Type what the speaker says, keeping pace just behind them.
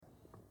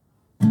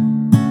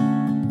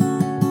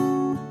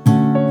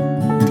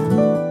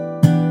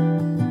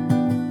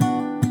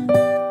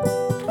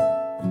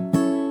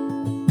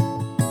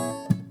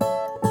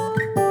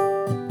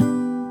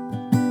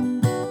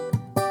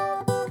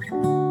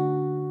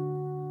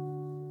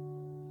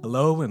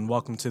Hello and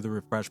welcome to the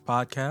Refresh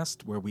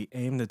Podcast, where we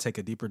aim to take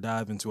a deeper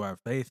dive into our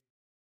faith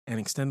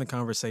and extend the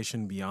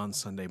conversation beyond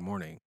Sunday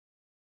morning.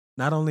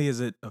 Not only is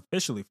it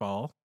officially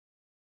fall,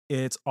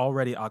 it's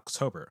already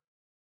October.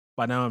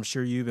 By now, I'm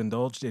sure you've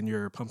indulged in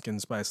your pumpkin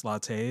spice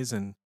lattes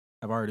and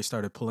have already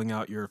started pulling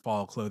out your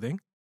fall clothing.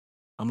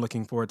 I'm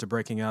looking forward to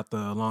breaking out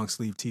the long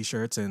sleeve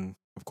t-shirts and,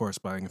 of course,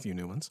 buying a few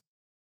new ones.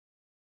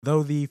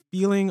 Though the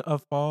feeling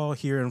of fall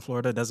here in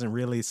Florida doesn't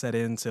really set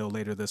in till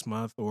later this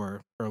month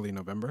or early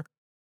November,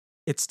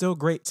 it's still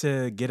great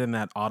to get in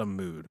that autumn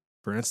mood.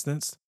 For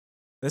instance,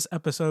 this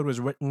episode was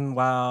written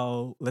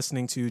while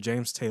listening to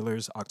James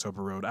Taylor's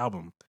October Road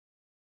album.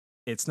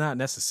 It's not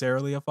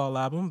necessarily a fall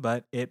album,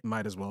 but it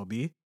might as well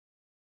be.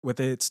 With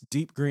its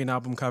deep green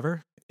album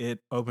cover,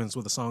 it opens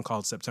with a song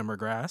called September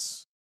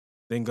Grass,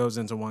 then goes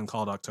into one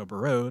called October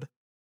Road,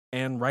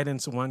 and right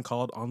into one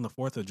called On the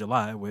 4th of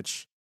July,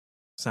 which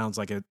sounds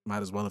like it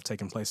might as well have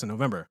taken place in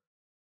November.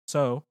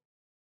 So,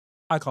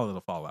 I call it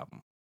a fall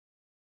album.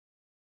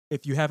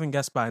 If you haven't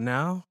guessed by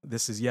now,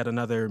 this is yet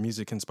another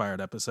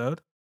music-inspired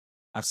episode.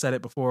 I've said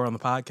it before on the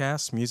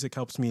podcast, music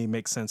helps me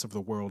make sense of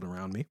the world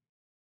around me.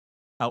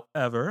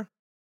 However,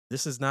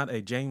 this is not a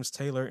James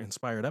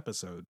Taylor-inspired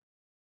episode.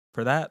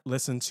 For that,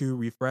 listen to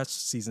Refresh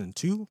Season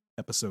 2,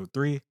 Episode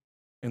 3,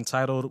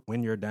 entitled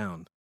When You're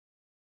Down.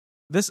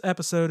 This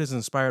episode is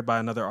inspired by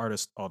another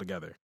artist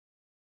altogether.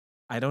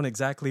 I don't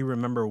exactly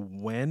remember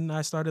when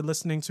I started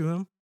listening to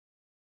him,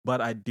 but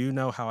I do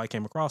know how I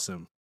came across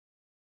him.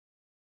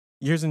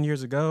 Years and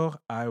years ago,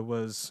 I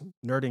was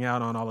nerding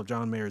out on all of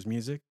John Mayer's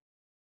music,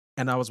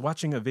 and I was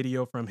watching a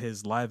video from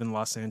his Live in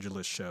Los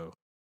Angeles show.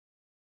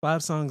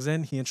 5 songs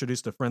in, he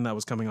introduced a friend that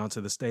was coming onto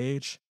the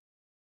stage,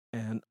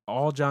 and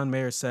all John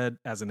Mayer said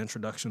as an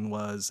introduction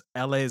was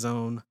LA's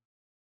own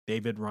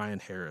David Ryan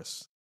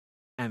Harris,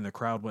 and the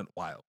crowd went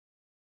wild.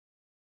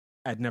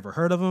 I'd never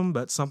heard of him,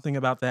 but something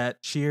about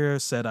that cheer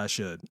said I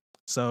should.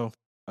 So,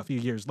 a few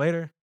years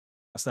later,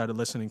 I started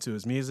listening to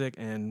his music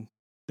and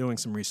doing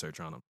some research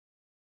on him.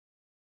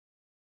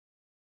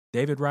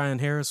 David Ryan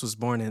Harris was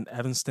born in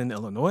Evanston,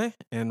 Illinois,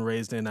 and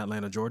raised in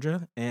Atlanta,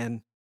 Georgia.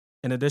 And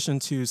in addition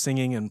to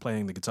singing and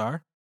playing the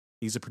guitar,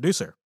 he's a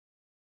producer.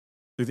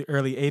 Through the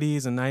early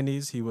 80s and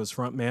 90s, he was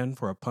frontman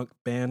for a punk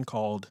band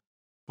called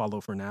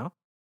Follow for Now.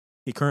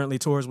 He currently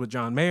tours with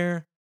John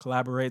Mayer,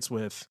 collaborates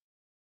with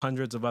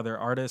hundreds of other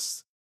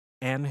artists,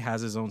 and has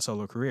his own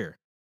solo career.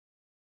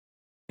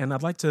 And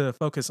I'd like to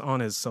focus on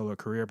his solo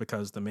career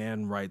because the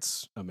man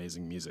writes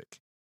amazing music.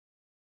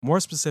 More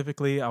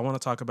specifically, I want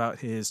to talk about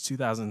his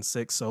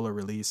 2006 solo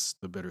release,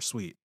 The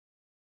Bittersweet.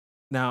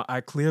 Now, I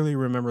clearly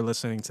remember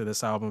listening to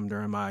this album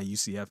during my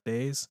UCF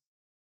days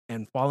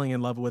and falling in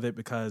love with it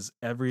because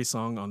every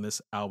song on this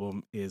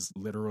album is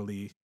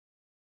literally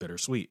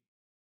bittersweet.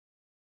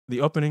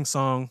 The opening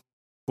song,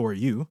 For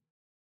You,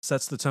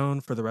 sets the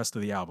tone for the rest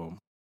of the album.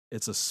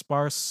 It's a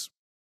sparse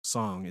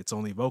song. It's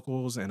only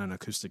vocals and an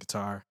acoustic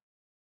guitar.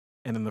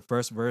 And in the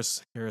first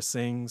verse, Harris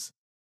sings,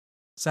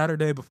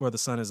 "Saturday before the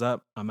sun is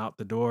up, I'm out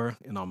the door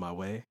and on my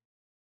way.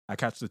 I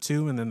catch the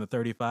 2 and then the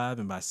 35,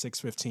 and by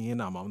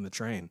 6:15, I'm on the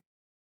train.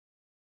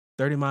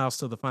 30 miles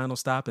to the final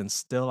stop, and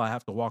still I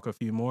have to walk a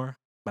few more.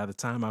 By the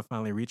time I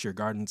finally reach your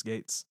garden's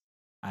gates,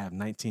 I have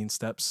 19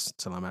 steps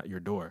till I'm at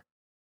your door."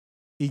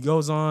 He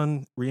goes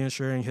on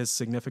reassuring his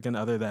significant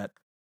other that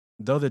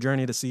though the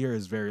journey to see her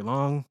is very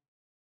long,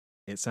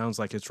 it sounds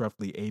like it's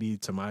roughly 80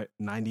 to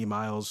 90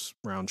 miles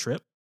round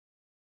trip,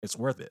 it's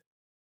worth it.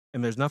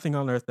 And there's nothing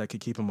on earth that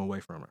could keep him away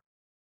from her.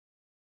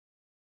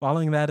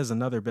 Following that is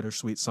another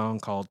bittersweet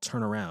song called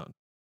Turn Around.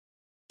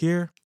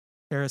 Here,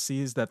 Harris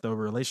sees that the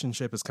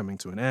relationship is coming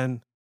to an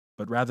end,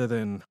 but rather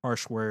than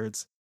harsh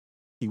words,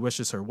 he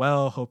wishes her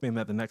well, hoping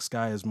that the next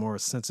guy is more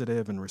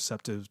sensitive and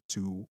receptive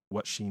to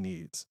what she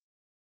needs.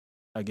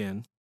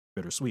 Again,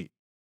 bittersweet.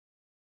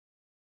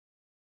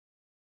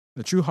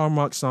 The true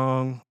hallmark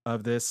song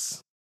of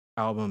this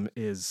album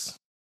is,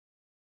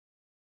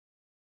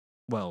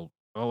 well,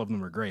 all of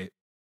them are great,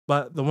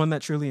 but the one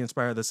that truly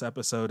inspired this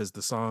episode is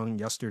the song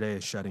Yesterday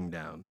is Shutting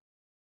Down.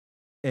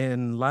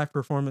 In live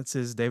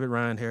performances, David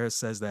Ryan Harris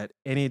says that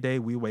any day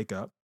we wake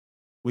up,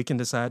 we can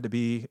decide to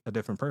be a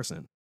different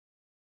person.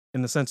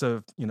 In the sense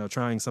of,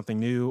 trying something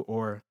new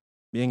or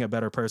being a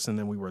better person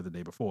than we were the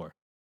day before.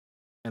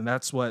 And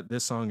that's what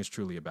this song is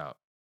truly about.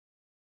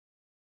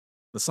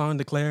 The song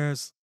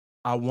declares,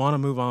 I want to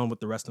move on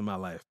with the rest of my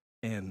life.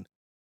 And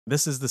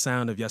this is the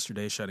sound of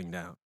yesterday shutting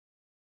down,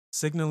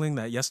 signaling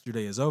that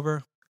yesterday is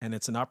over and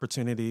it's an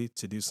opportunity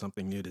to do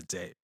something new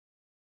today.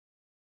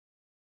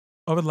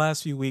 Over the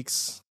last few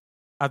weeks,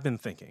 I've been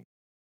thinking,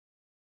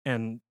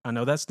 and I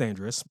know that's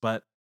dangerous,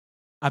 but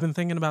I've been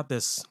thinking about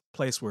this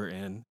place we're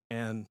in,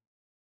 and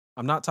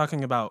I'm not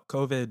talking about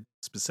COVID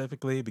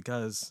specifically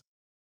because,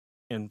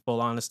 in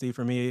full honesty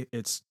for me,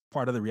 it's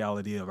part of the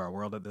reality of our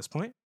world at this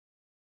point.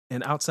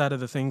 And outside of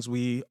the things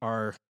we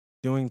are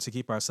doing to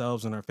keep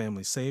ourselves and our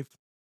families safe,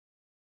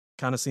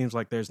 kind of seems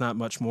like there's not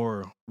much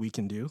more we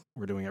can do.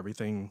 We're doing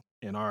everything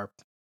in our,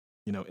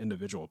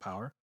 individual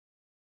power.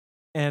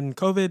 And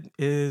COVID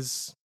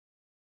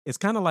it's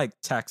kind of like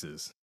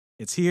taxes.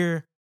 It's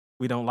here.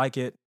 We don't like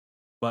it,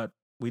 but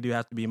we do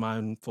have to be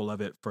mindful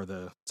of it for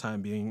the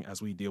time being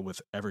as we deal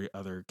with every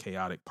other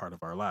chaotic part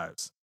of our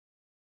lives.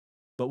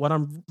 But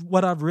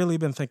what I've really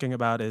been thinking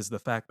about is the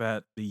fact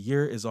that the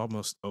year is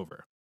almost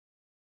over.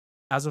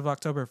 As of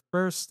October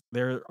 1st,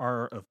 there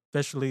are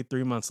officially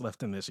 3 months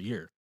left in this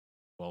year.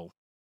 Well,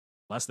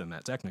 less than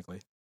that,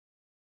 technically.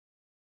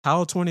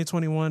 How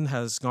 2021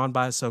 has gone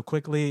by so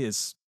quickly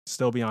is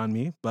still beyond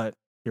me, but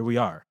here we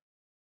are.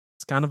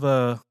 It's kind of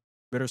a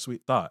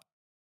bittersweet thought.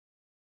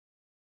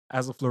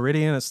 As a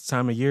Floridian, it's the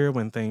time of year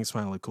when things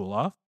finally cool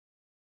off.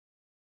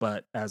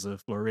 But as a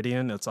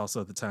Floridian, it's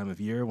also the time of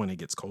year when it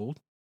gets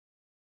cold.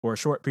 For a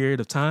short period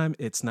of time,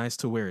 it's nice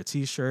to wear a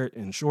t-shirt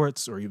and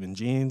shorts or even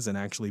jeans and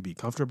actually be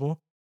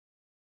comfortable.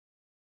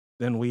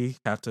 Then we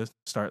have to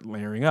start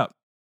layering up.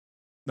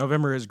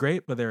 November is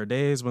great, but there are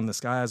days when the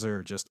skies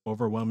are just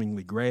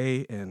overwhelmingly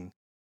gray and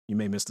you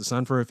may miss the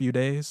sun for a few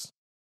days.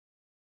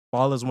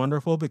 Fall is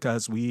wonderful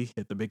because we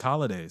hit the big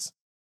holidays.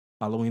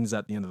 Halloween is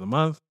at the end of the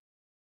month.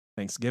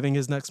 Thanksgiving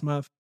is next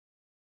month.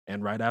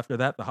 And right after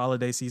that, the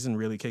holiday season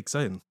really kicks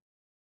in.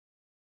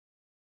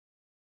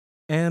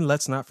 And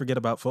let's not forget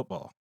about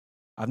football.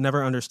 I've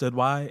never understood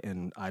why,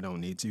 and I don't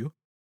need to,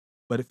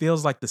 but it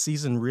feels like the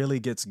season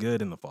really gets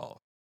good in the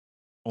fall,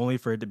 only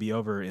for it to be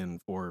over in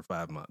 4 or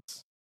 5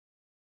 months.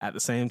 At the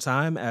same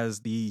time,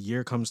 as the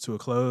year comes to a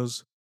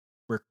close,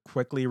 we're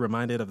quickly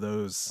reminded of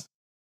those,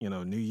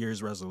 New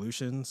Year's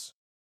resolutions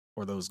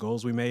or those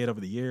goals we made over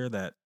the year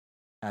that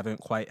haven't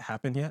quite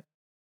happened yet.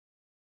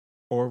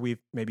 Or we've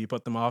maybe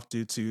put them off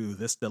due to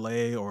this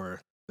delay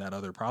or that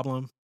other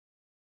problem.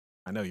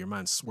 I know your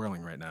mind's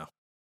swirling right now.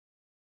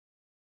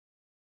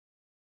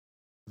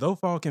 Though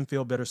fall can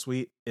feel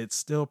bittersweet, it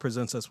still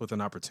presents us with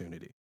an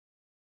opportunity.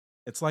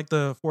 It's like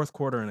the fourth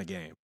quarter in a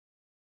game.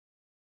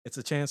 It's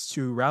a chance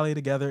to rally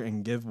together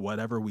and give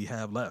whatever we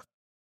have left.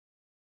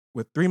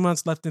 With 3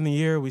 months left in the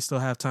year, we still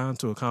have time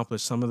to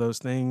accomplish some of those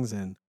things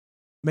and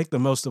make the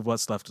most of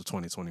what's left of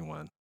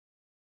 2021.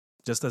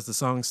 Just as the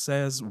song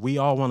says, we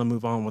all want to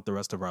move on with the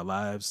rest of our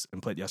lives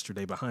and put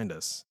yesterday behind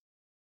us,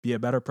 be a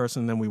better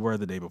person than we were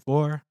the day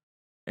before,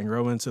 and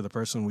grow into the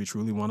person we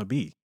truly want to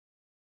be.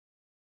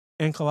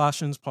 In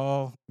Colossians,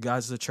 Paul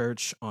guides the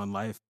church on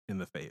life in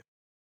the faith.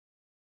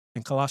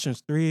 In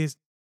Colossians 3,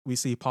 we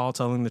see Paul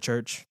telling the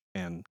church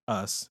and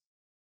us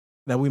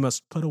that we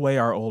must put away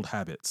our old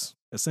habits,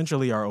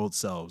 essentially our old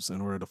selves,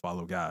 in order to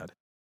follow God.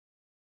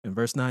 In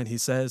verse 9, he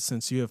says,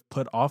 since you have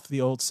put off the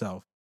old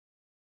self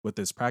with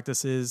its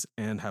practices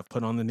and have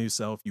put on the new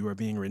self, you are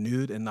being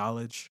renewed in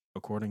knowledge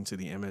according to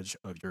the image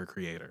of your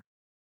Creator.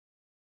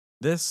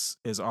 This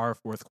is our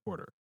fourth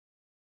quarter.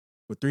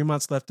 With 3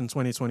 months left in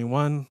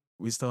 2021,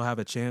 we still have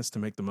a chance to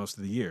make the most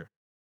of the year,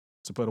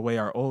 to put away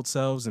our old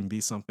selves and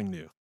be something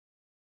new.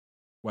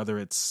 Whether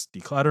it's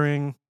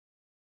decluttering,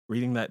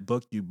 reading that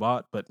book you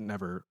bought but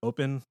never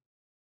opened,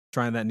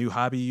 trying that new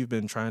hobby you've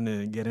been trying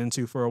to get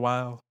into for a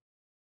while,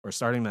 or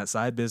starting that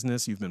side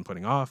business you've been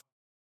putting off,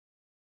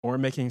 or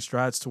making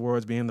strides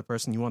towards being the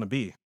person you want to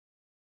be.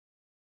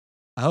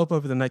 I hope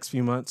over the next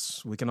few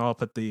months we can all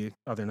put the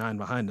other 9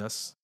 behind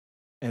us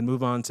and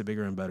move on to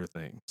bigger and better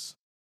things.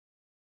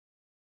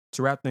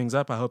 To wrap things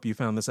up, I hope you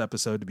found this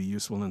episode to be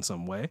useful in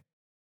some way.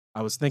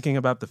 I was thinking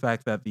about the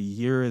fact that the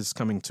year is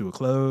coming to a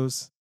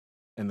close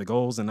and the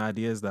goals and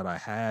ideas that I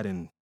had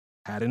and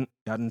hadn't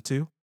gotten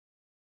to.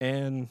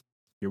 And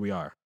here we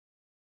are.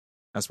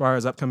 As far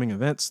as upcoming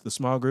events, the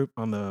small group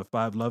on the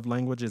 5 love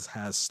languages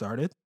has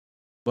started,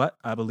 but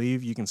I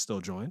believe you can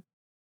still join.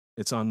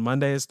 It's on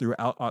Mondays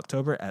throughout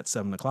October at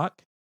 7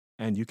 o'clock,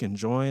 and you can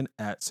join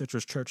at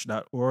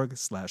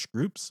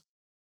citruschurch.org/groups.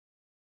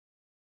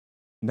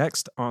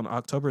 Next, on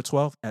October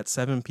 12th at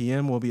 7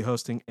 p.m., we'll be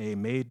hosting a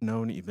Made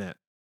Known event.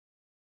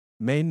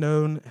 Made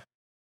Known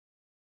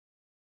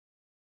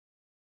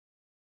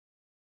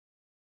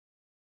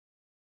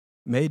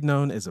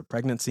is a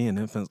pregnancy and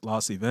infant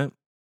loss event.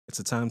 It's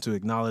a time to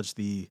acknowledge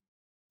the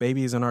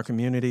babies in our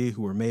community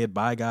who were made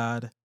by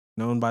God,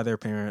 known by their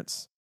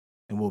parents,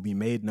 and will be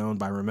made known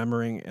by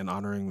remembering and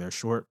honoring their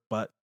short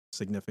but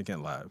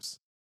significant lives.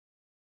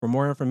 For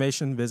more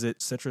information, visit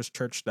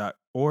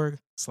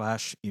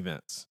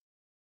citruschurch.org/events.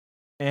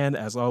 And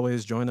as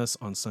always, join us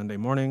on Sunday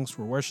mornings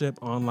for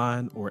worship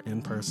online or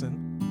in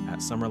person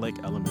at Summer Lake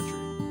Elementary.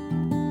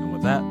 And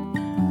with that,